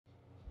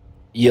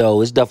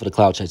Yo, it's definitely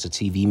Cloud Chaser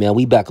TV, man.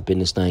 We back up in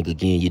this thing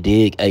again, you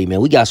dig? Hey,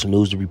 man, we got some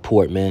news to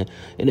report, man.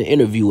 In an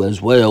interview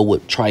as well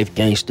with Trife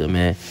Gangsta,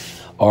 man.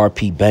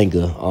 RP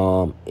Banger.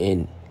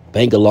 And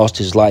Banger lost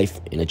his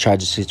life in a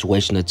tragic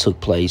situation that took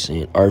place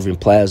in Irving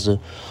Plaza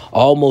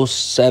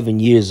almost 7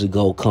 years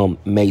ago, come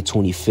May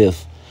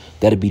 25th.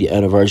 That'll be the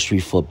anniversary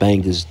for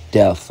Banger's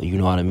death. You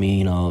know what I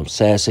mean?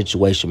 Sad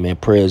situation, man.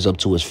 Prayers up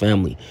to his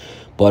family.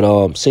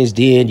 But since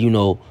then,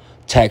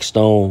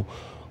 Taxstone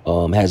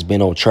has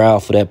been on trial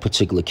for that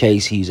particular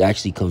case. He's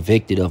actually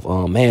convicted of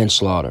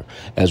manslaughter,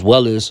 as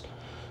well as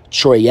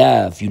Troy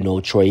Ave.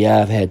 Troy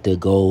Ave had to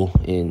go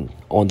and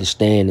on the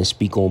stand and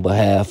speak on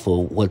behalf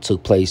of what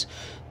took place,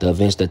 the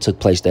events that took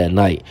place that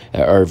night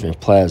at Irving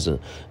Plaza.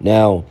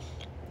 Now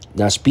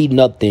speeding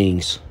up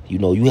things,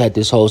 you had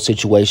this whole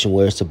situation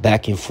where it's a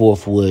back and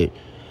forth with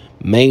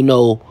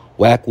Maino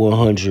Wack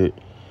 100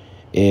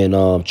 and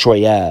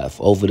Troy Ave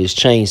over this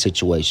chain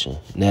situation.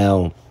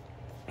 Now,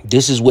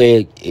 this is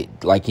where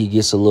it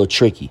gets a little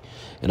tricky.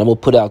 And I'm going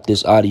to put out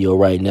this audio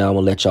right now. I'm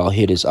going to let y'all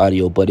hear this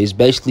audio. But it's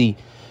basically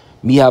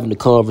me having a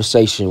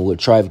conversation with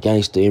Trife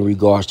Gangsta in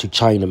regards to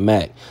China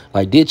Mac.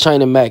 Like, did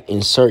China Mac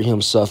insert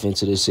himself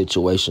into this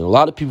situation? A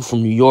lot of people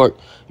from New York,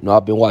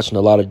 I've been watching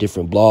a lot of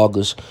different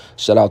bloggers.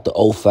 Shout out the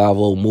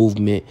 050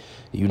 movement,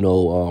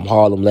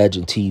 Harlem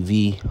Legend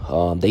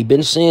TV. They've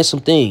been saying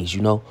some things,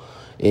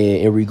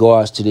 in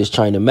regards to this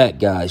China Mac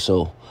guy.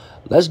 So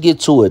let's get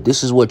to it.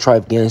 This is what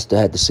Trife Gangsta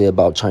had to say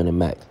about China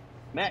Mac.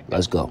 Mac got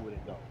Let's to do go. with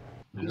it though.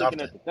 You looking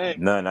Nothing. at the thing?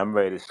 None. I'm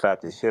ready to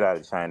slap the shit out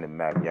of China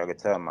Mac. Y'all can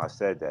tell him I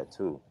said that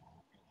too.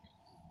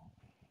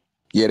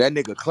 Yeah, that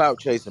nigga clout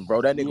chasing,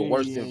 bro. That nigga Yeah,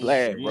 worse than yeah,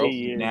 Vlad, yeah, bro.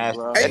 He he is,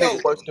 nasty. bro. Hey That yo,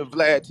 nigga worse than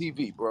Vlad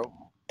TV, bro.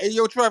 hey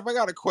yo, Trev, I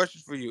got a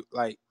question for you.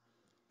 Like,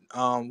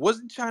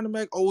 wasn't China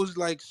Mac always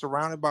like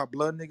surrounded by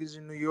blood niggas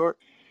in New York?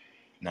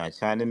 Now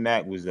China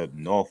Mac was up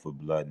north for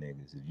blood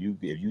niggas.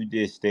 If you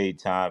did stay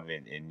time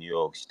in New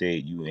York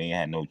State, you ain't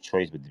had no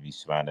choice but to be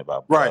surrounded by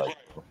Right, blood.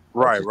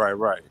 That's right, just right,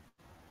 right,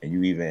 and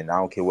you even I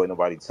don't care what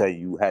nobody tell you,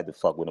 you had to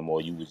fuck with him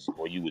or you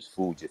was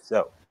fooled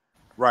yourself.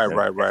 right, You know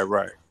what right, I'm right, saying?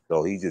 right,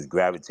 So he just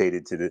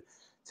gravitated to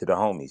the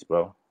homies,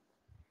 bro.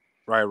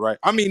 right, right.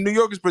 I mean, New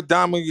York is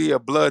predominantly a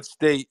blood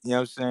state. You know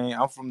what I'm saying?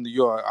 I'm from New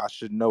York. I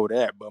should know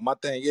that. But my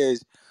thing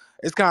is,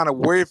 it's kind of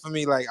weird for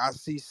me. Like, I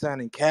see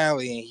son in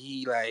Cali and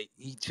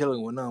he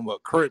chilling with nothing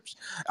but Crips.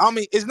 I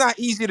mean, it's not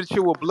easy to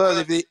chill with blood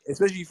if they,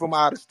 especially from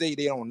out of state,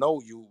 they don't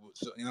know you.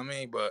 So, you know what I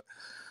mean? But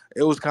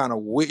it was kind of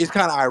weird. It's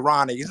kind of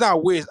ironic. It's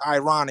not weird. It's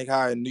ironic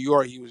how in New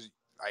York he was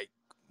like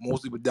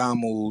mostly with Don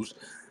moves,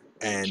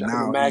 and China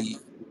now Mac, he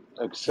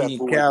except in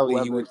for Cali,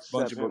 he whoever with a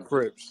bunch accept of him.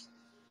 Crips.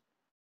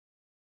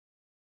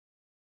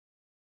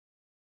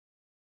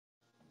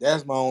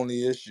 That's my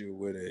only issue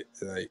with it.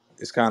 Like,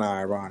 it's kind of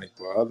ironic,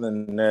 but other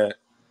than that,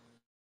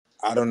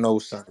 I don't know,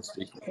 son.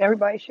 Can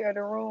everybody share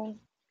the room?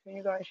 Can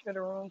you guys share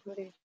the room,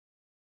 please?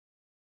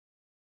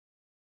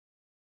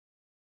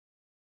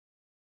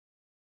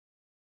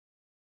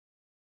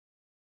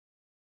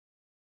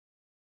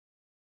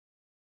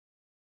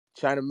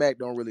 China Mac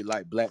don't really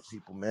like black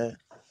people, man.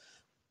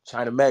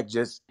 China Mac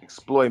just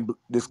exploiting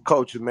this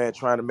culture, man,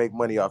 trying to make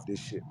money off this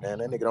shit, man.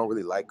 That nigga don't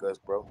really like us,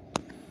 bro.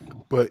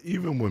 But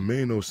even when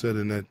Mano said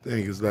in that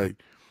thing, it's like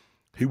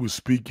he was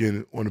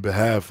speaking on the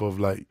behalf of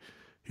like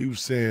he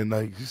was saying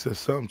like he said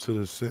something to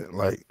the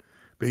like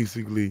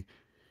basically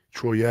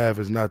Troy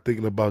Ave is not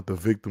thinking about the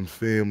victim's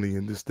family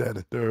and this, that, and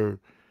the third.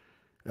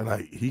 And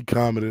like he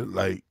commented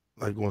like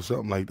on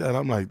something like that.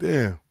 I'm like,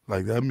 damn,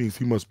 like that means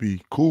he must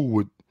be cool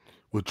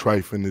with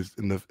Trife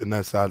in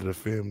that side of the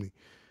family.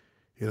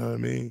 You know what I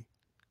mean?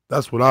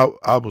 That's what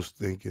I was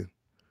thinking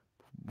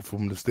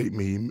from the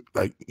statement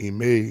he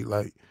made.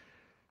 Like,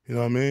 you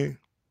know what I mean?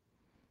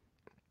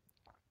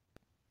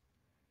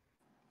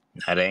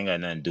 Now, that ain't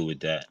got nothing to do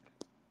with that.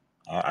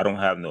 I don't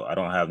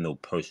have no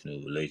personal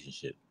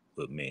relationship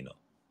with Mano.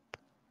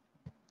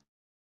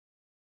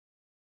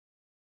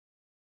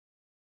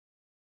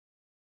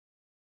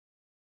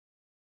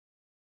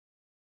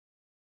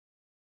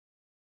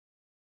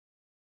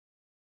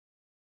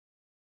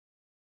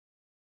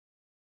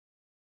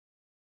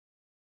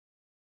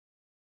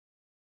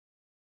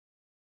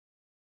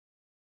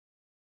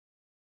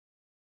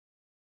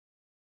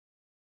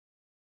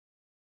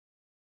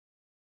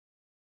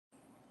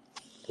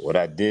 What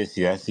I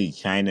see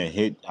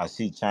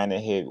China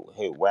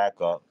hit Whack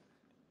up,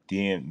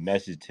 DM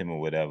messaged him or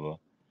whatever,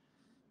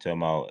 talking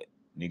about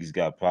niggas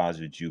got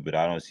problems with you, but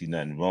I don't see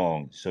nothing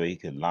wrong. So he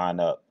could line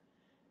up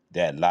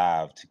that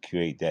live to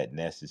create that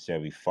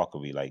necessary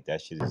fuckery. Like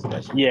that shit is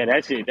Yeah,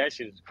 that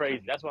shit is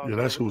crazy. That's why I'm Yeah,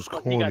 that saying, shit what the was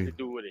fuck he got to corny.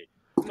 do with it?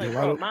 I'm Yeah, like,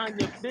 why bro, the mind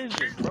your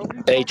business, bro. What are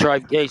you Hey, talking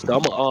Trife about? Gangsta,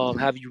 I'm gonna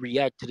have you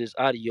react to this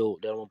audio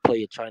that I'm gonna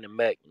play at China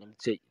Mac. Let me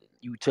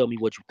you tell me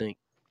what you think.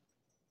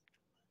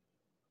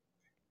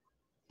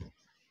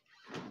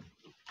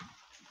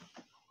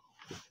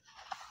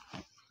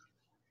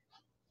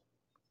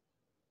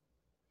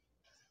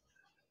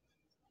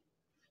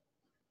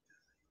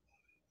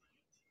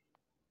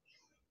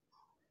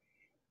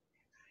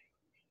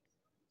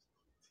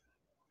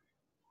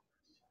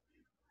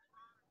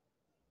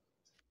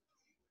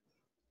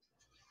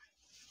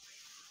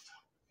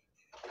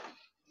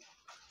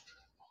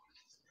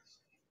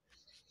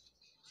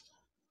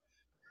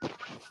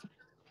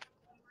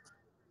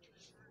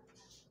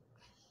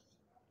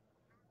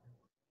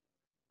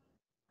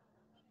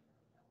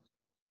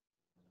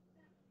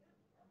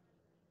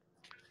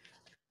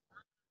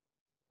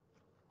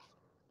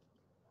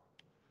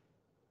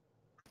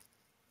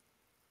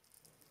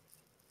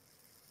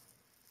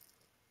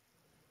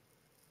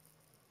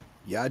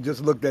 Yeah, I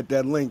just looked at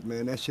that link,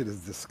 man. That shit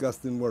is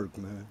disgusting work,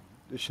 man.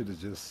 This shit is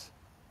just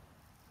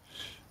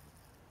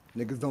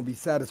niggas don't be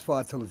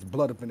satisfied till it's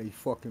blood up in their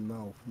fucking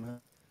mouth,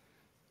 man.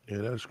 Yeah,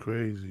 that's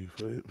crazy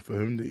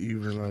for him to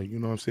even like, you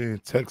know what I'm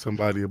saying, text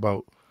somebody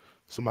about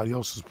somebody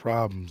else's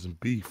problems and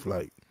beef,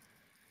 like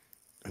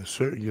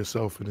inserting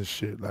yourself in this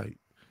shit, like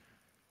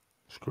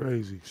it's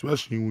crazy.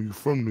 Especially when you're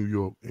from New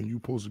York and you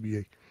supposed to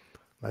be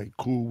like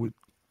cool with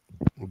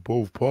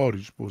both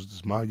parties. You're supposed to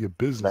just mind your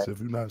business Like, if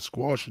you're not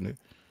squashing it.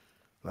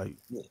 Like,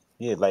 yeah,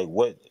 yeah, like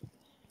what?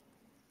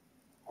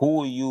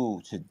 Who are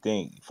you to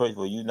think? First of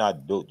all, you're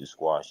not built to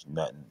squash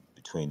nothing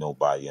between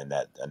nobody on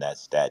that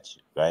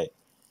statue, right?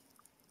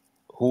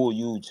 Who are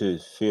you to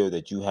feel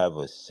that you have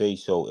a say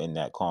so in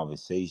that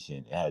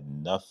conversation? It had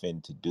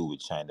nothing to do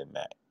with China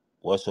Mac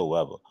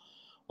whatsoever.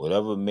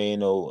 Whatever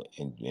Mano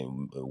and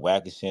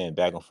Wack is saying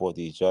back and forth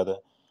to each other,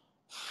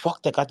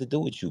 fuck that got to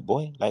do with you,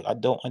 boy. Like I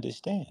don't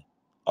understand.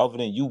 Other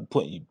than you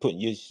putting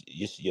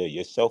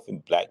yourself in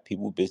black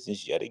people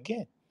business yet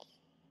again,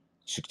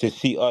 to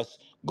see us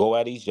go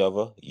at each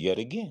other yet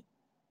again.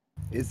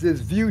 It's this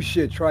view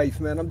shit,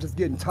 Trife, man. I'm just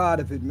getting tired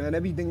of it, man.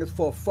 Everything is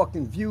for a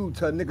fucking view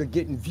to a nigga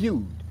getting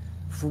viewed.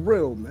 For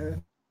real,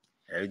 man.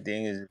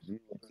 Everything is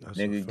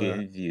that's a nigga fact.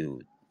 getting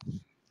viewed.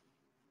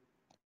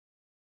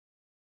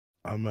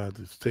 I'm gonna have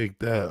to take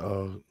that,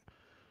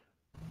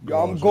 Yo,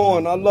 I'm Gauze,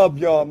 going. man. I love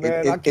y'all, It,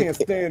 man. I it, can't it,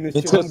 stand this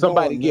shit. until I'm somebody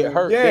going, get man.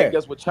 hurt, then Yeah.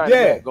 guess what China Yeah.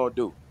 Mac gonna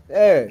do?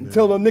 Yeah. Yeah.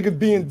 Until the niggas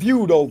being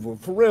viewed over.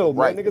 For real,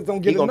 man. Right. Niggas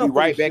don't He get gonna be enough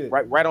of right this back, shit.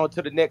 right on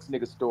to the next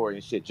nigga story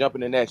and shit,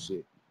 jumping in that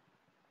shit.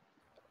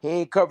 He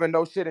ain't covering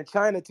no shit in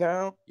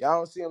Chinatown. Y'all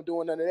don't see him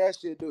doing none of that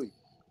shit, do you?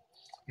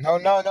 No,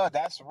 no, no.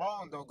 That's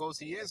wrong though.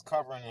 Ghost. He is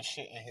covering and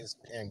shit in his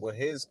and with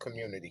his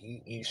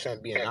community. He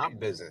shouldn't be in our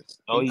business.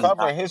 No, He he's not,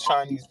 covering his bro.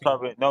 Chinese He's people.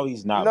 covering. No,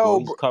 he's not, bro. No,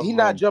 He's bro. He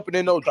not covering. jumping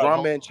in He's no covering.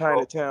 drama Hold in on,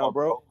 bro. Chinatown, Hold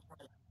on, bro.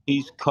 bro.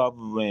 He's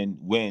covering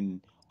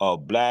when a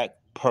black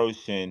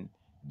person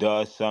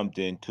does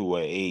something to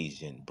an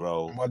Asian,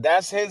 bro. Well,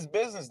 that's his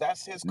business.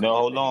 That's his No,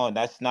 hold community. on.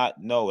 That's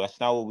not. No, that's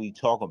not what we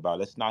talking about.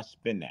 Let's not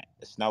spin that.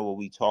 That's not what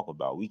we talk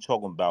about. We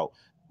talking about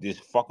this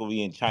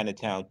fuckery in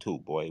Chinatown too,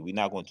 boy. We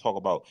not gonna talk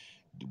about.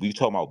 We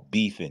talking about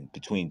beefing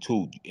between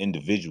two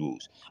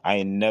individuals. I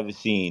ain't never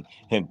seen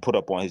him put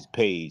up on his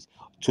page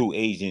two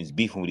Asians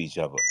beefing with each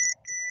other.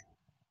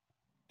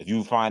 If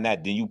you find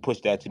that, then you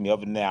push that to me.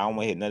 Other than that, I don't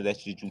want to hear none of that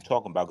shit you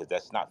talking about because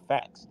that's not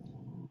facts.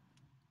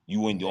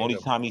 You and the only Nigga,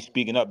 time he's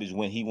speaking up is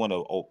when he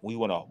wanna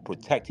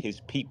protect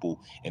his people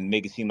and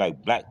make it seem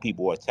like black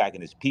people are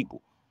attacking his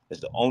people.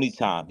 That's the only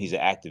time he's an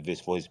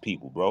activist for his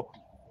people, bro.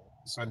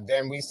 so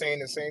then we saying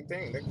the same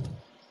thing, nigga.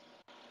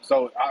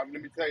 So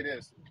let me tell you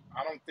this: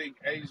 I don't think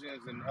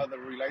Asians and other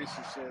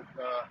relationships,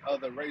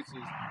 other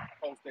races,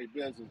 post their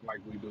business like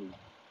we do.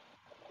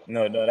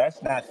 No, no,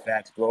 that's not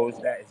facts, bro. It's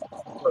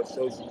because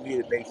social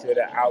media makes sure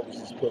that ours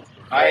is pushed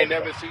the I ain't forefront.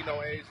 never seen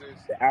no Asians.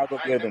 The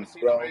I ain't never algorithms,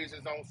 seen no bro.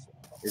 Asians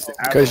It's the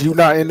Because on you algorithm.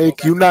 not social in media they go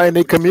back you and not in forth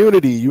their with each other.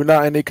 community. You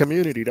not in their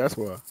community. That's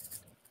why.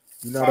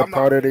 You're not a I'm not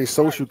part of their right,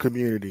 social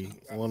community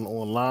on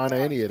online or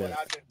right. any of But that.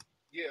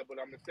 yeah, but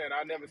I'm just saying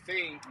I never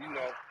seen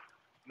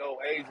no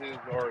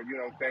Asians or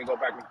saying go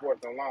back and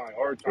forth online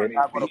or They're Chinese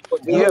not gonna people.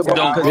 put that Yeah, on bro, their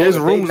Don't because There's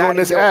they algorithm. rooms on not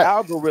in this your app.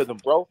 algorithm,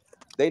 bro.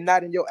 They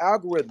not in your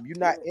algorithm. You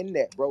not in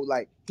that, bro.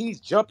 Like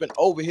he's jumping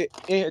over here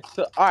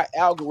into our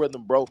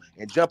algorithm, bro,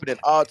 and jumping in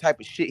all type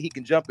of shit he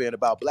can jump in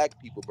about black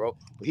people, bro.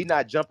 But he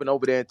not jumping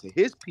over there into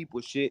his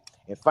people shit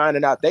and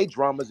finding out they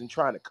dramas and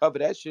trying to cover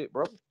that shit,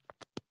 bro.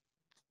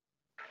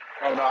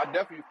 Oh no, I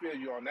definitely feel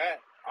you on that.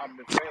 I'm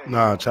just saying,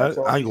 Nah, That's China,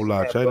 all I we ain't gonna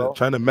lie. saying, China, bro.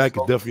 China That's Mac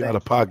is all we definitely out saying.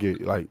 of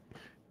pocket. Like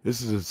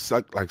this is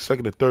like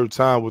second or third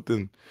time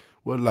within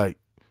like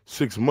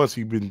 6 months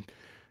he been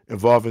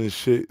involved in this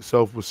shit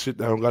self with shit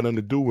that don't got nothing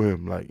to do with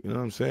him. Like you know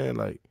what I'm saying?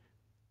 Like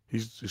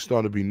he's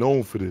starting to be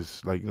known for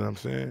this. Like you know what I'm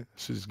saying?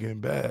 Shit's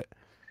getting bad.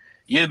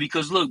 Yeah,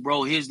 because look,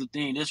 bro, here's the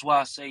thing. That's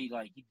why I say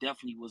like he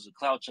definitely was a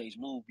clout chase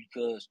move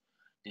because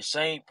the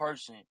same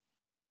person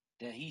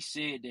that he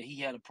said that he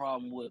had a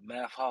problem with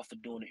Math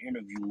Hoffa doing the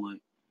interview with,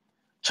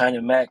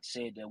 China Mac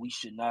said that we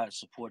should not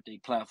support their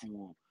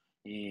platform.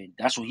 And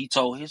that's what he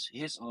told his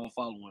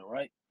following,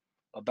 right?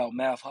 About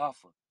Math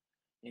Hoffa.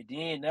 And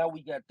then now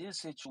we got this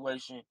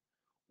situation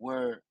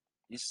where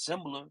it's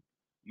similar.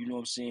 You know what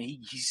I'm saying?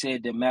 He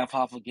said that Math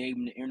Hoffa gave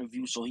him the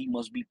interview, so he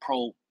must be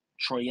pro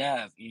Troy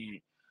Ave. And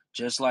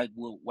just like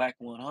with Whack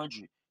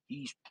 100,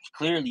 he's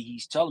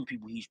telling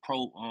people he's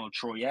pro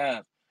Troy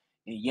Ave,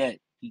 and yet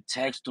he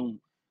texted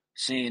him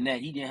saying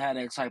that he didn't have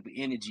that type of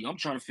energy. I'm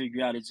trying to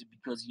figure out, is it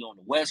because he on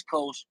the West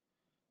Coast,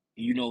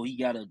 he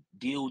got to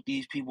deal with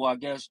these people, I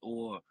guess,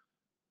 or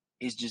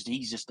it's just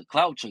he's just a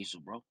cloud chaser,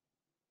 bro?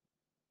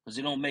 Because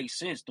it don't make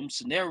sense. Them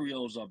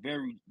scenarios are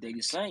they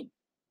the same.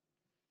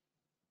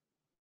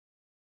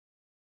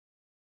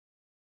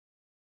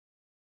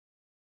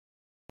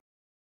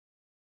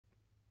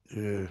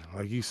 Yeah,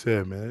 like he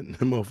said, man,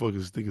 them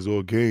motherfuckers think it's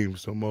all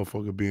games. Some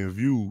motherfucker being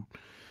viewed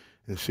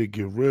and shit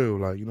get real.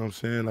 Like you know what I'm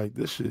saying? Like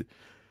this shit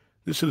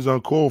is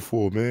uncalled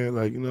for, man.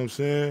 Like you know what I'm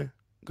saying?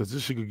 Because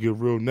this shit could get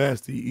real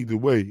nasty either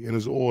way, and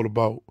it's all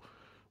about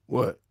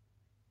what?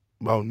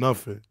 About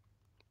nothing.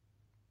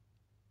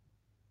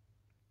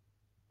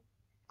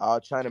 All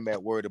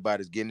Chinaman worried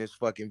about is getting his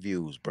fucking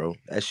views, bro.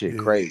 That shit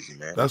Yeah. crazy,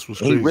 man. That's what's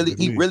And he crazy really, to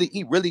he me. really,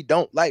 he really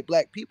don't like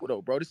black people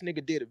though, bro. This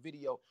nigga did a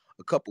video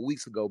a couple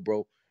weeks ago,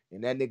 bro.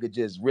 And that nigga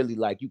just really,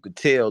 like, you could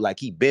tell, like,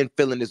 he been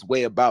feeling this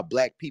way about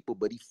black people,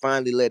 but he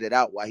finally let it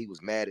out while he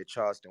was mad at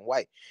Charleston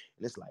White.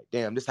 And it's like,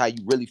 damn, this how you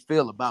really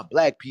feel about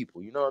black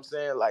people. You know what I'm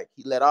saying? Like,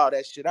 he let all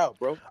that shit out,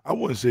 bro. I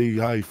wouldn't say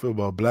how you feel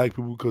about black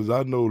people because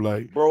I know,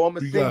 like, Bro, I'm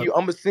gonna we send got you.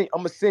 I'm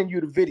gonna send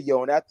you the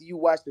video, and after you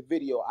watch the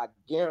video, I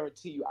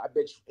guarantee you, I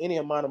bet you any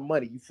amount of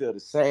money, you feel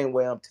the same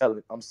way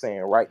I'm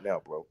saying right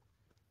now, bro.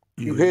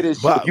 You yeah. hear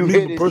this shit. But You me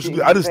hear this shit.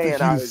 personally, I He's just think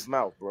saying out his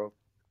mouth, bro.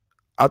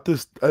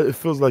 it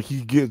feels like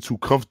he's getting too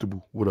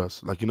comfortable with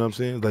us. Like, you know what I'm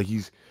saying? Like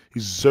he's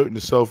asserting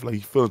himself, like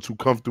he's feeling too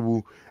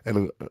comfortable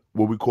and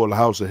what we call a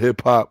house of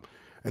hip hop.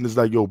 And it's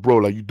like, yo, bro,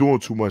 like you doing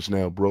too much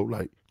now, bro.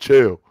 Like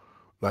chill.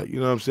 Like, you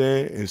know what I'm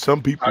saying? And some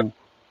I, people,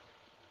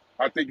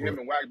 I think him well,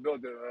 and Wack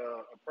built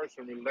a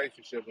personal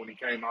relationship when he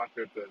came out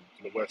there to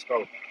the West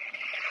Coast.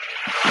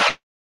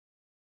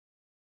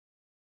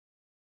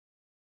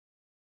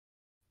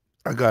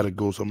 I gotta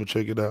go, so I'm gonna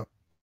check it out.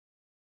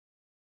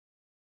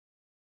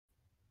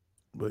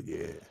 But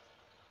yeah,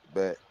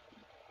 But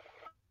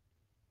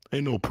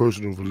ain't no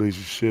personal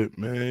relationship,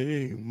 man. You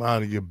ain't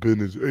minding your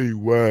business. Hey,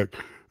 Wack.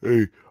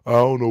 Hey, I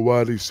don't know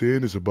why they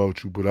saying this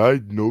about you, but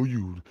I know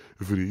you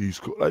for the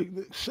East Coast. Like,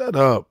 shut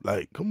up.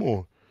 Like, come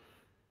on.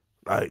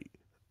 Like,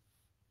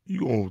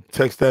 you gonna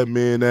text that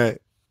man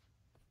that,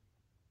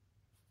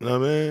 you know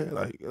what I mean?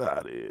 Like, get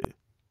out of here.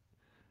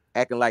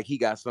 acting like he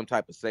got some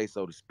type of say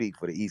so to speak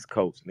for the East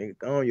Coast, nigga.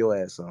 Go on your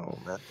ass on,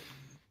 man.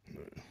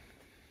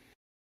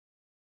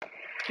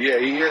 Yeah,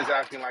 he is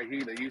acting like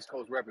he the East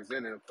Coast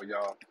representative for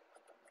y'all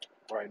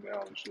right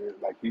now and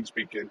shit. Like he's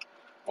speaking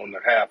on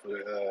behalf of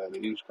the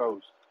East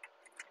Coast.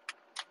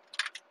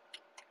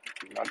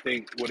 And I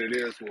think what it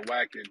is with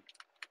Wack and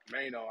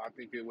Maino, I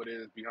think what it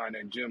is behind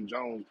that Jim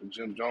Jones, because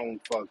Jim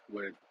Jones fucked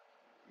with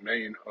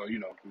Maino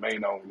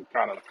and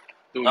kind of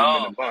threw them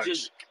in the No,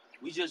 bunch.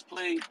 we just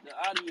played the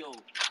audio.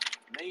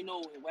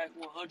 Maino and Wack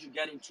 100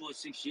 got into it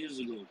 6 years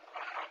ago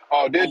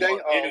Oh, did over they? an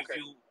Oh, okay.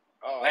 interview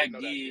Oh, I Wack didn't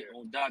know that. did Yeah.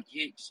 on Doc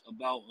Hicks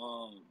about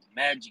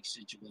Magic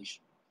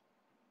situation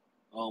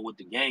with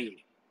the game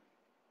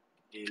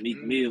and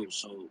Meek Mill.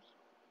 So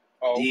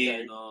Oh,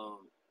 then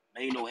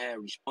okay. Maino had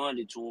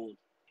responded to him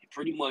and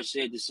pretty much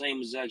said the same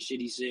exact shit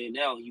he said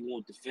now. He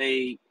want the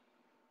fade,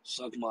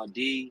 suck my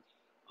D,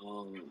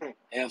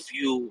 F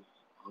you.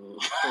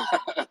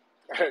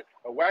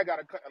 Wack got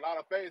a lot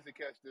of fades to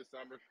catch this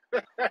summer.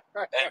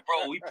 Hey,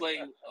 bro, we played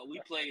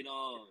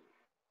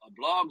a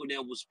blogger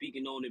that was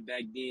speaking on it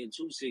back then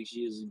too, 6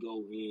 years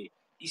ago, and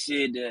he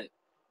said that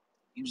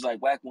he was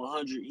like Wack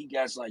 100. He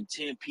got like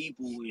 10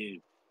 people,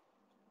 and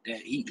that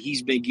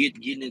he's been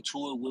getting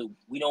into it with.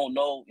 We don't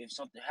know if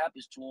something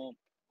happens to him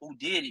who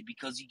did it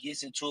because he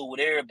gets into it with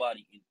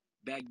everybody. And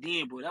back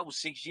then, bro, that was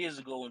 6 years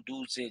ago, and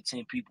dude said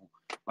 10 people.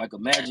 Like,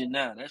 imagine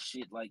now, that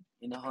shit like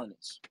in the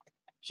hundreds.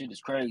 Shit is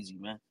crazy,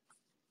 man.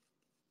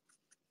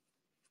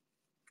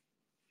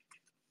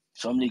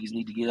 Some niggas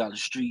need to get out of the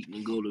street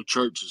and go to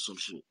church or some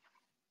shit.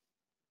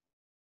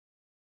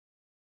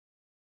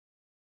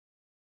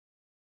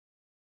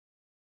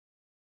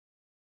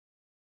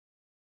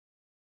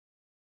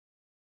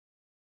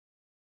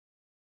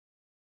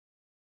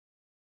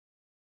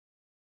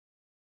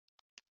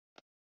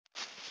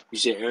 You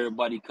said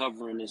everybody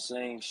covering the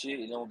same shit.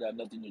 It don't got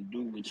nothing to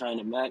do with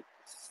China Mac.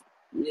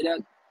 Yeah,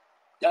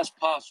 that's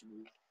possible.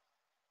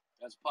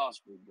 That's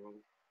possible, bro.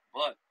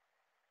 But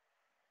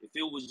if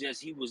it was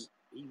just he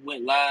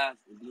went live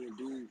and then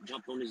dude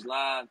jumped on his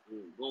live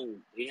and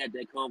boom, they had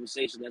that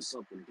conversation, that's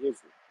something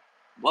different.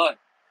 But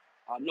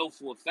I know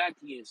for a fact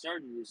he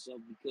inserted himself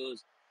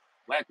because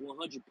Wack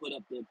 100 put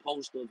up the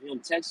post of him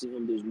texting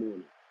him this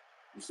morning.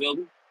 You feel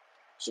me?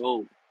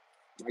 So,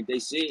 like they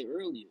said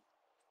earlier,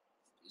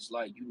 it's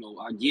like,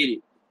 I get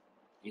it.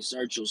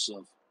 Insert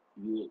yourself.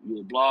 You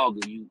a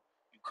blogger. You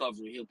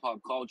covering hip hop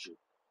culture.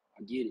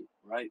 I get it,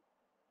 right?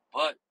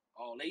 But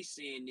all they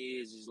saying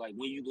is like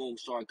when you gonna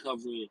start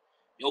covering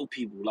your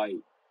people? Like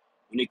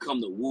when it come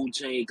to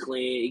Wu-Tang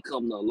Clan, it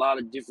come to a lot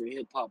of different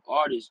hip hop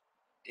artists.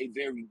 They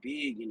very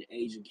big in the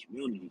Asian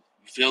community.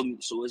 You feel me?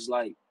 So it's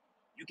like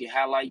you can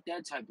highlight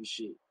that type of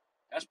shit.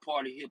 That's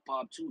part of hip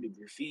hop too, the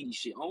graffiti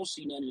shit. I don't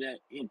see none of that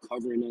him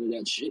covering none of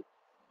that shit.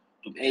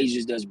 Them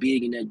Asians that's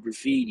big in that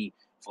graffiti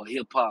for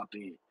hip hop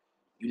and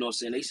you know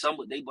what I'm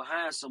saying? They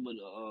behind some of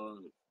the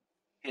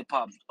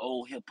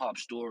old hip hop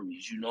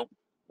stories,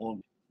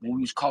 when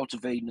we was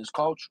cultivating this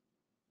culture.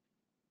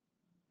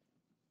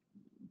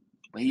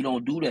 But he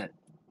don't do that.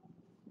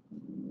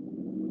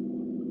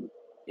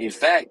 In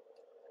fact,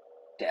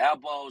 the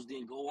eyeballs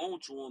didn't go on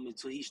to him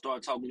until he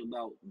started talking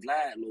about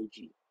Vlad low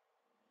key.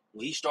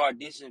 When he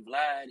started dissing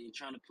Vlad and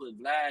trying to put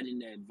Vlad in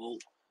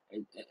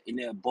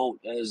that boat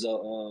as a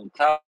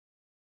cloud.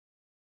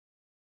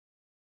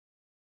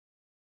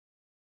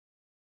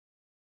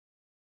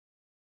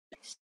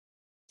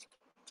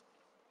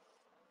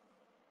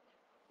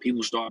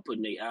 people start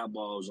putting their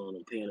eyeballs on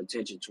him, paying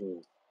attention to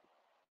him.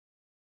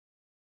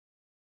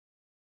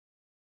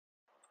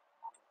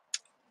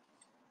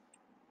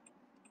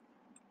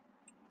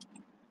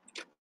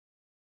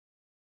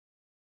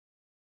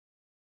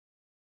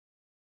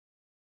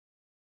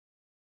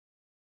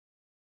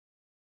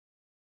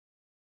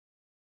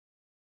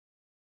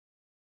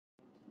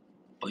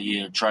 But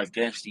yeah, Trife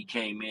Gangsta, he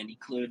came in, he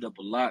cleared up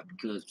a lot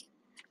because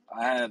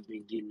I have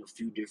been getting a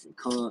few different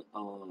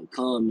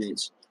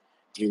comments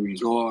in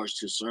regards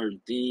to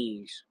certain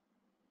things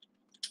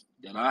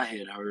that I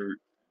had heard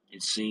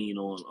and seen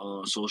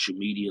on social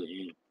media,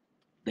 and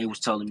they was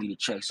telling me to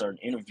check certain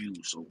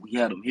interviews. So we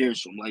had them here.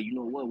 So I'm like, you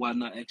know what? Why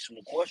not ask them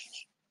the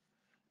questions?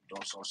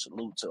 So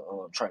salute to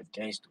Trife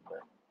Gangsta,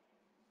 man.